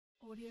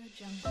Audio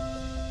Jungle.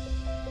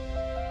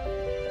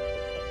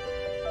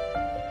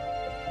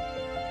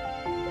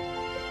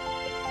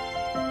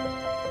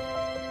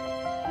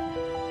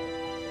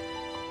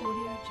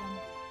 Audio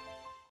Jungle.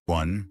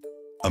 1.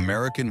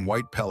 American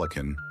White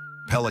Pelican,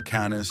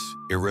 Pelecanus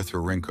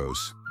erythrorhynchos.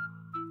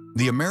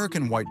 The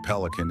American white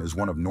pelican is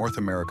one of North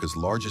America's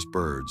largest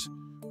birds,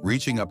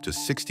 reaching up to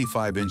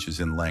 65 inches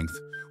in length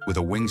with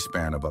a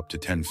wingspan of up to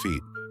 10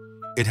 feet.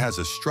 It has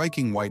a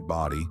striking white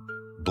body,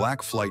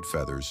 black flight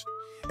feathers,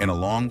 and a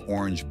long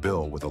orange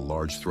bill with a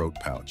large throat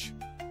pouch.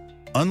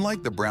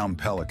 Unlike the brown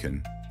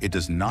pelican, it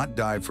does not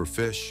dive for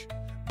fish,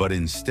 but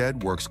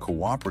instead works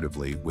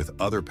cooperatively with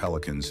other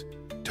pelicans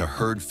to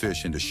herd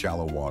fish into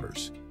shallow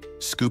waters,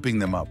 scooping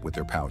them up with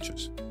their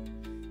pouches.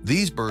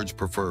 These birds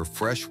prefer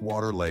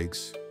freshwater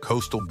lakes,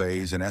 coastal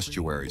bays, and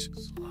estuaries,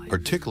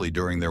 particularly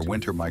during their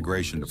winter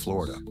migration to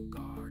Florida.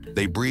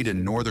 They breed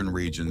in northern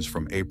regions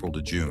from April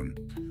to June,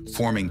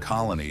 forming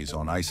colonies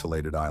on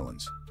isolated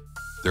islands.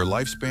 Their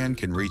lifespan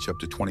can reach up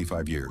to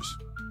 25 years.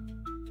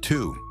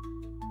 2.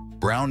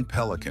 Brown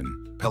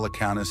pelican,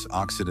 Pelecanus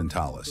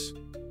occidentalis.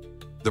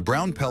 The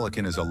brown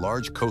pelican is a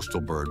large coastal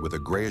bird with a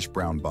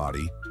grayish-brown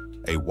body,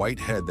 a white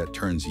head that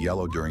turns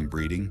yellow during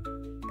breeding,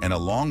 and a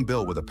long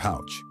bill with a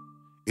pouch.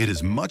 It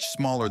is much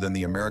smaller than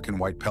the American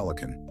white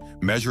pelican,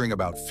 measuring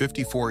about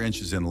 54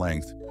 inches in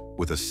length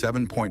with a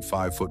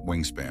 7.5-foot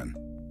wingspan.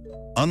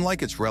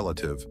 Unlike its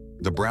relative,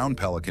 the brown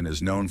pelican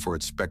is known for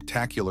its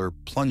spectacular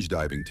plunge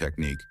diving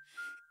technique,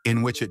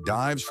 in which it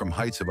dives from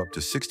heights of up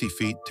to 60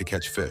 feet to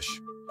catch fish.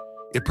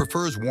 It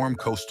prefers warm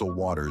coastal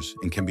waters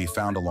and can be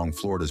found along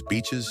Florida's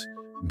beaches,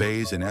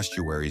 bays, and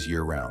estuaries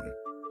year-round.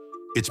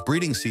 Its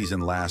breeding season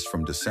lasts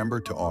from December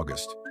to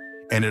August,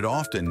 and it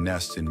often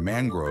nests in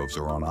mangroves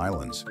or on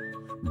islands.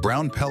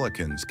 Brown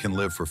pelicans can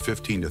live for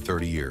 15 to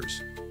 30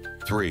 years.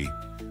 3.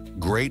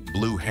 Great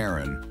blue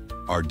heron,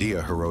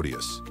 Ardea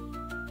herodias.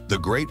 The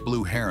great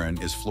blue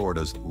heron is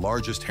Florida's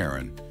largest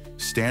heron,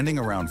 standing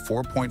around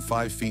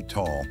 4.5 feet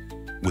tall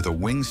with a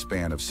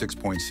wingspan of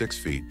 6.6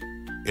 feet.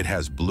 It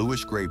has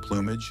bluish-gray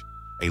plumage,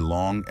 a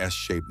long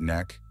S-shaped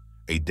neck,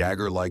 a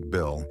dagger-like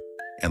bill,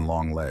 and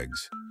long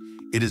legs.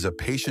 It is a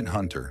patient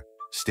hunter,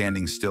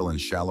 standing still in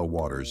shallow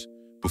waters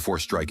before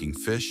striking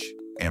fish,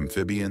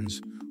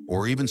 amphibians,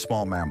 or even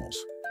small mammals.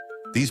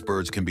 These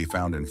birds can be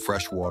found in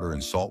freshwater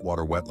and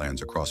saltwater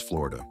wetlands across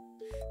Florida.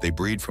 They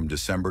breed from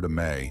December to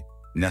May,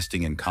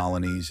 nesting in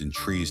colonies in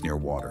trees near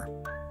water.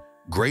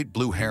 Great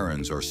blue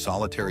herons are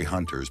solitary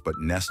hunters but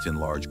nest in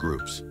large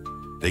groups.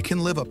 They can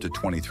live up to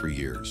 23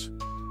 years.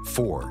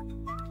 4.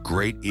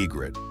 Great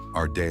egret,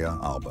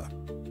 Ardea alba.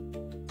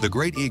 The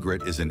great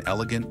egret is an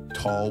elegant,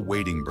 tall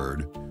wading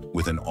bird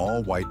with an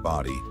all-white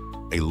body,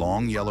 a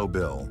long yellow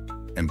bill,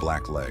 and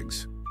black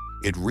legs.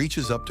 It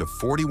reaches up to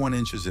 41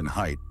 inches in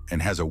height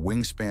and has a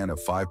wingspan of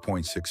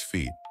 5.6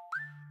 feet.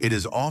 It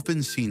is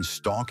often seen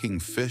stalking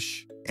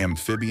fish,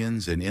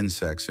 amphibians, and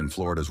insects in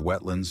Florida's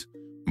wetlands,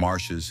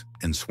 marshes,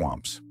 and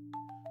swamps.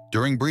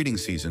 During breeding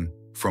season,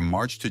 from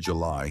March to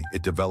July,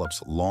 it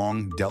develops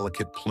long,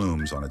 delicate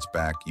plumes on its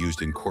back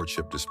used in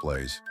courtship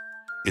displays.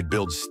 It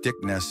builds stick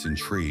nests in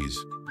trees,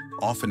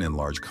 often in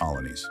large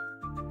colonies.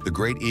 The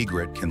great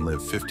egret can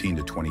live 15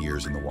 to 20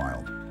 years in the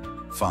wild.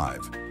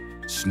 5.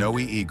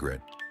 Snowy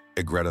egret,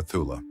 Egretta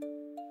thula.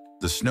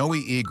 The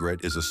snowy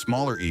egret is a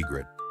smaller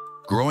egret,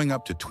 growing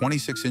up to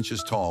 26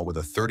 inches tall with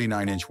a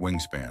 39-inch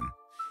wingspan.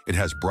 It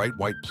has bright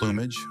white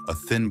plumage, a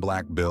thin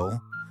black bill,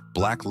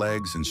 black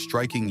legs, and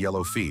striking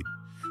yellow feet,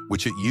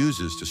 which it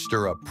uses to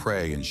stir up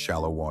prey in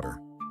shallow water.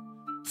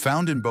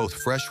 Found in both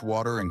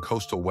freshwater and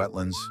coastal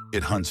wetlands,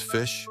 it hunts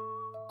fish,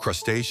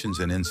 crustaceans,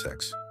 and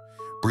insects.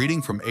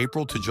 Breeding from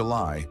April to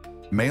July,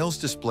 males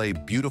display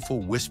beautiful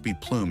wispy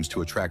plumes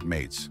to attract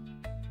mates.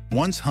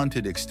 Once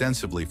hunted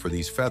extensively for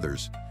these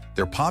feathers,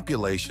 their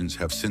populations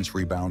have since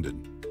rebounded.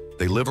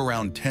 They live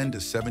around 10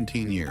 to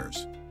 17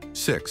 years.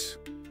 6.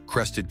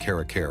 Crested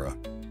Caracara,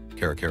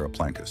 Caracara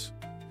plancus.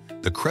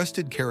 The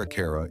crested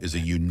Caracara is a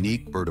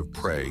unique bird of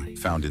prey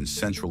found in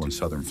central and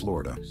southern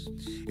Florida.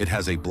 It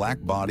has a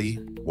black body,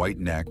 white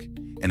neck,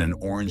 and an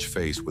orange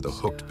face with a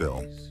hooked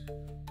bill.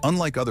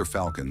 Unlike other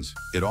falcons,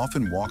 it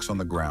often walks on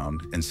the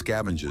ground and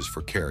scavenges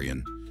for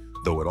carrion,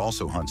 though it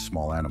also hunts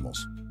small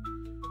animals.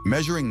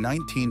 Measuring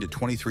 19 to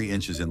 23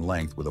 inches in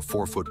length with a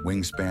 4-foot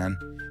wingspan,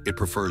 it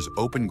prefers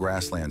open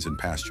grasslands and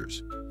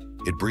pastures.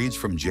 It breeds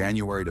from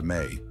January to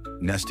May,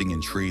 nesting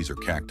in trees or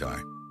cacti.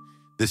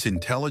 This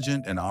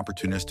intelligent and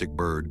opportunistic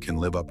bird can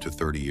live up to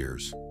 30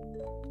 years.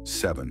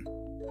 7.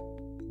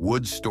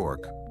 Wood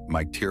stork,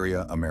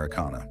 Mycteria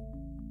americana.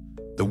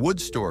 The wood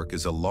stork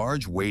is a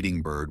large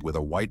wading bird with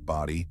a white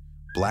body,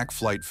 black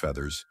flight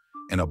feathers,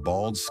 and a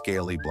bald,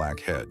 scaly black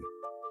head.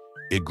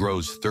 It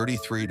grows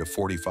 33 to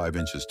 45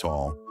 inches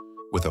tall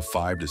with a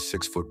 5 to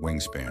 6 foot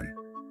wingspan.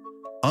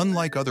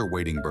 Unlike other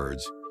wading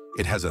birds,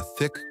 it has a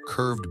thick,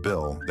 curved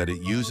bill that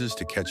it uses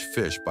to catch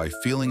fish by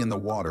feeling in the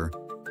water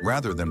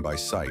rather than by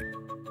sight.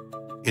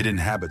 It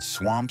inhabits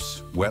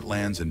swamps,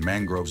 wetlands, and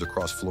mangroves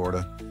across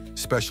Florida,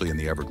 especially in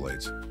the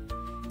Everglades.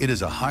 It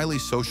is a highly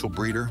social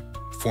breeder,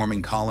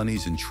 forming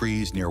colonies in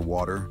trees near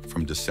water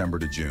from December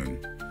to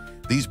June.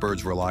 These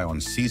birds rely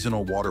on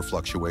seasonal water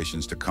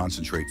fluctuations to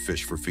concentrate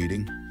fish for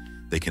feeding.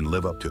 They can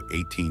live up to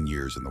 18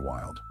 years in the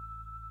wild.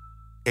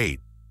 8.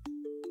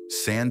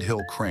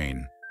 Sandhill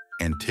crane,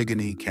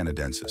 Antigone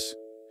canadensis.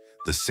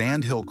 The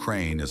sandhill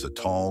crane is a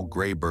tall,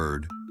 gray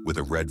bird with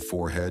a red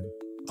forehead,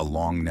 a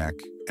long neck,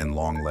 and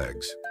long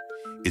legs.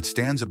 It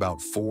stands about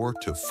 4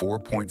 to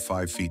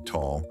 4.5 feet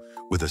tall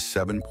with a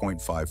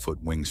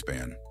 7.5-foot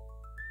wingspan.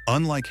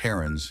 Unlike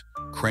herons,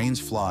 cranes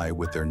fly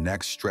with their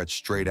necks stretched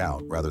straight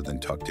out rather than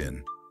tucked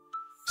in.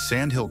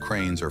 Sandhill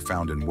cranes are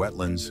found in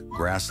wetlands,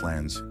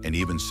 grasslands, and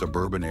even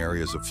suburban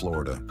areas of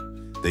Florida.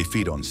 They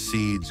feed on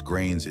seeds,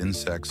 grains,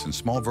 insects, and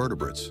small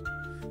vertebrates.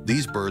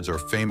 These birds are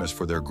famous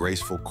for their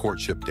graceful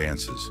courtship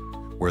dances,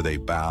 where they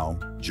bow,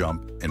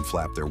 jump, and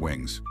flap their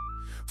wings.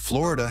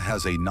 Florida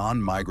has a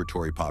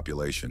non-migratory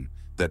population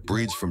that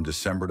breeds from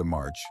December to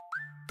March,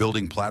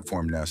 building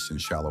platform nests in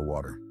shallow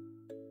water.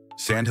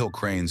 Sandhill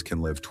cranes can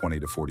live 20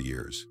 to 40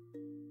 years.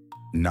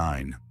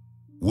 9.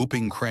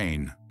 Whooping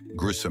crane,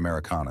 Grus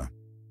americana.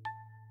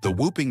 The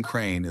whooping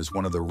crane is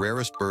one of the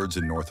rarest birds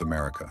in North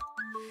America.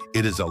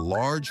 It is a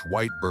large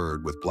white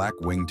bird with black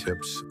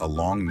wingtips, a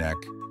long neck,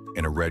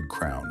 and a red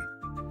crown.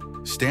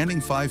 Standing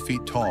 5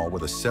 feet tall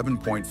with a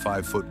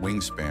 7.5-foot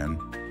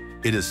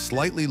wingspan, it is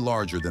slightly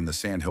larger than the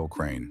sandhill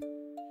crane.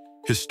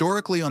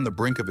 Historically on the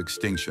brink of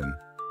extinction,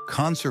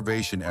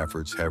 conservation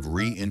efforts have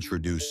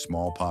reintroduced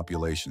small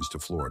populations to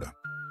Florida.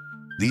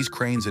 These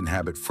cranes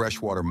inhabit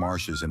freshwater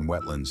marshes and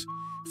wetlands,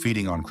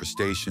 feeding on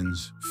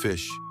crustaceans,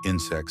 fish,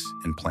 insects,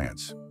 and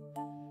plants.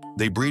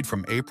 They breed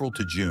from April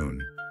to June,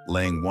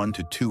 laying 1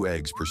 to 2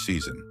 eggs per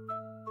season.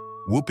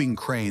 Whooping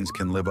cranes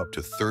can live up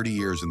to 30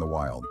 years in the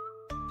wild.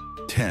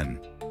 10.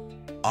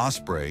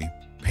 Osprey,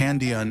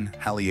 Pandion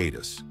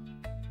haliatus.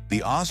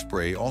 The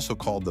osprey, also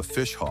called the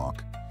fish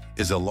hawk,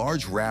 is a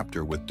large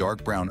raptor with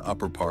dark brown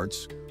upper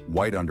parts,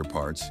 white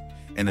underparts,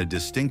 and a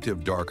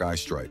distinctive dark eye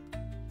stripe.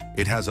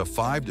 It has a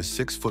 5 to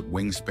 6 foot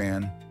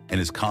wingspan and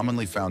is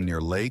commonly found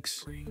near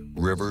lakes,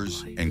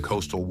 rivers, and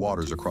coastal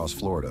waters across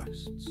Florida.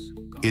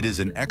 It is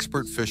an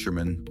expert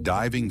fisherman,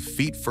 diving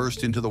feet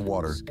first into the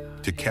water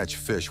to catch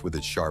fish with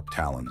its sharp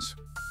talons.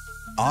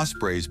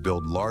 Ospreys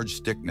build large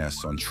stick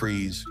nests on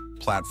trees,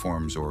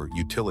 platforms, or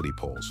utility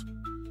poles.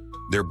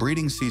 Their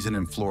breeding season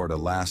in Florida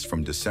lasts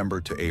from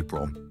December to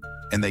April,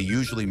 and they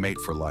usually mate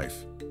for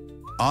life.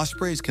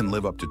 Ospreys can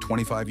live up to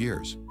 25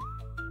 years.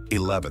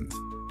 11th.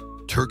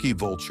 Turkey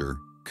vulture,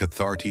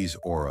 Cathartes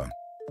aura.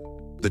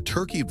 The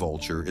turkey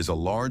vulture is a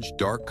large,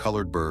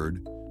 dark-colored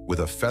bird with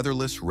a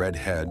featherless red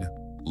head,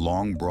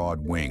 long,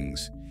 broad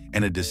wings,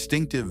 and a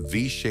distinctive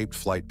V-shaped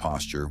flight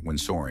posture when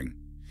soaring.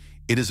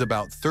 It is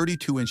about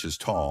 32 inches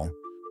tall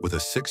with a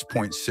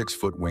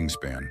 6.6-foot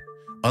wingspan.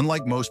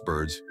 Unlike most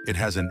birds, it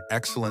has an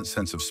excellent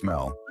sense of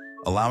smell,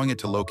 allowing it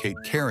to locate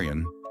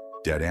carrion,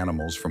 dead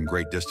animals, from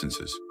great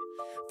distances.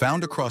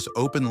 Found across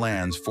open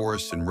lands,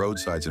 forests, and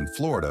roadsides in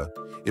Florida,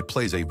 it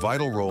plays a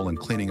vital role in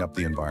cleaning up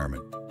the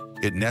environment.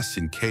 It nests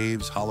in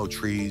caves, hollow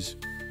trees,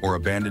 or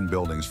abandoned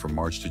buildings from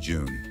March to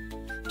June.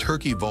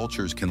 Turkey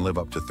vultures can live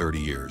up to 30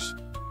 years.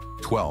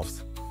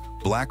 12th.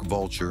 Black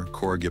vulture,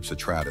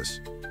 Corygipsotratus.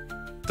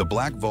 The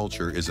black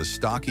vulture is a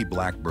stocky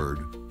black bird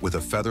with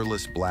a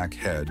featherless black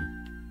head,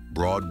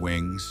 broad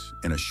wings,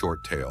 and a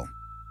short tail.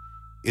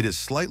 It is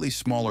slightly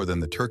smaller than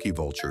the turkey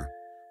vulture,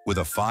 with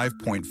a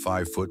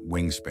 5.5-foot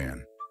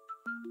wingspan.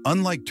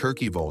 Unlike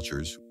turkey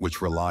vultures,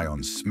 which rely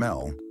on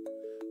smell,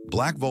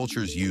 black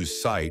vultures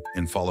use sight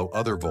and follow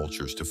other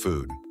vultures to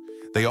food.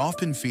 They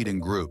often feed in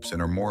groups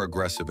and are more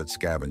aggressive at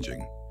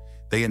scavenging.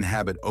 They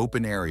inhabit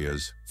open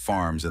areas,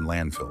 farms, and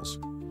landfills.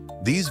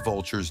 These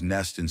vultures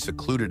nest in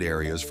secluded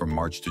areas from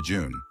March to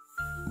June.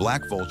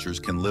 Black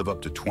vultures can live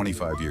up to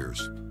 25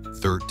 years.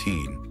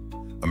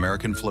 13.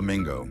 American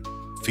Flamingo,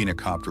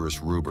 Phenacopterus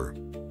ruber.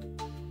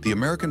 The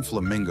American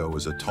flamingo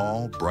is a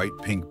tall, bright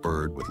pink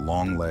bird with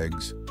long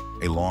legs,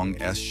 a long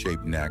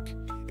S-shaped neck,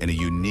 and a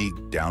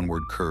unique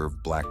downward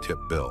curved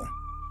black-tipped bill.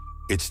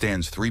 It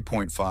stands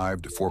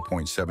 3.5 to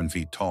 4.7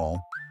 feet tall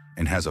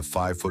and has a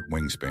 5-foot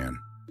wingspan.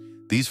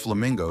 These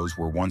flamingos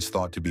were once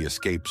thought to be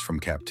escapes from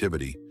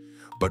captivity,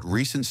 but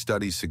recent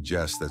studies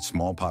suggest that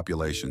small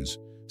populations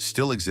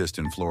still exist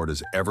in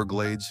Florida's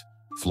Everglades,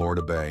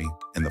 Florida Bay,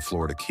 and the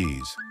Florida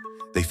Keys.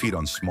 They feed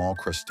on small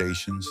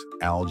crustaceans,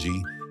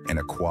 algae, and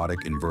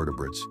aquatic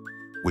invertebrates,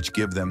 which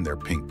give them their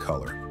pink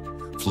color.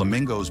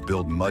 Flamingos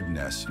build mud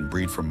nests and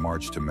breed from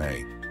March to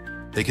May.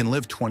 They can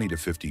live 20 to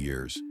 50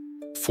 years.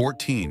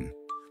 14.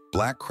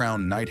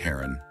 Black-crowned night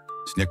heron,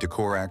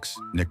 Nycticorax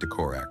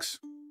nycticorax.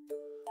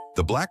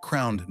 The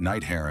black-crowned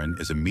night heron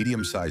is a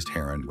medium-sized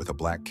heron with a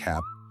black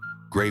cap,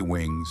 gray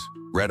wings,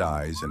 red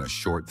eyes, and a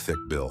short, thick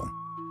bill.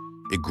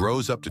 It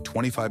grows up to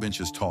 25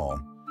 inches tall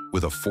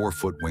with a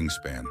 4-foot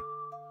wingspan.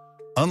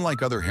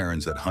 Unlike other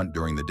herons that hunt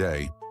during the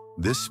day,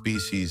 this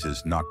species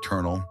is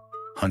nocturnal,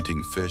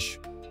 hunting fish,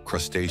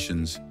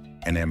 crustaceans,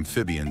 and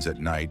amphibians at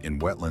night in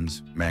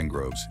wetlands,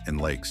 mangroves, and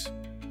lakes.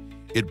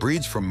 It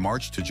breeds from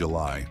March to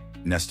July,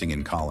 nesting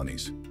in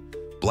colonies.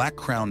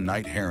 Black-crowned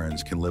night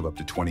herons can live up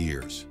to 20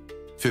 years.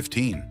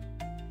 15.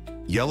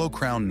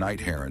 Yellow-crowned night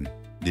heron,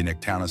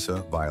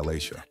 Dinectanissa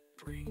violacea.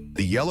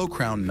 The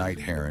yellow-crowned night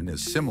heron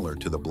is similar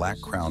to the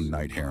black-crowned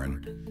night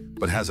heron,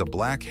 but has a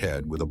black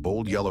head with a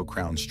bold yellow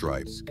crown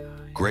stripe,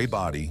 gray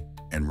body,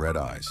 and red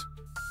eyes.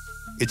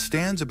 It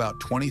stands about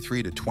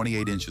 23 to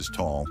 28 inches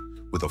tall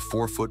with a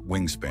 4-foot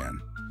wingspan.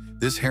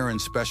 This heron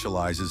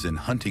specializes in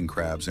hunting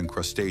crabs and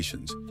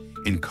crustaceans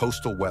in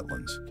coastal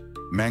wetlands,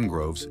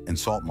 mangroves, and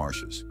salt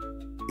marshes.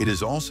 It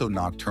is also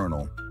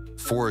nocturnal,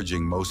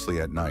 foraging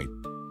mostly at night.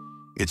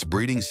 Its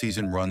breeding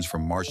season runs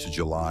from March to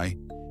July,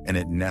 and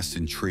it nests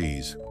in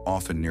trees,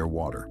 often near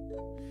water.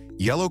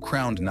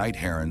 Yellow-crowned night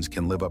herons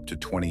can live up to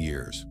 20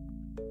 years.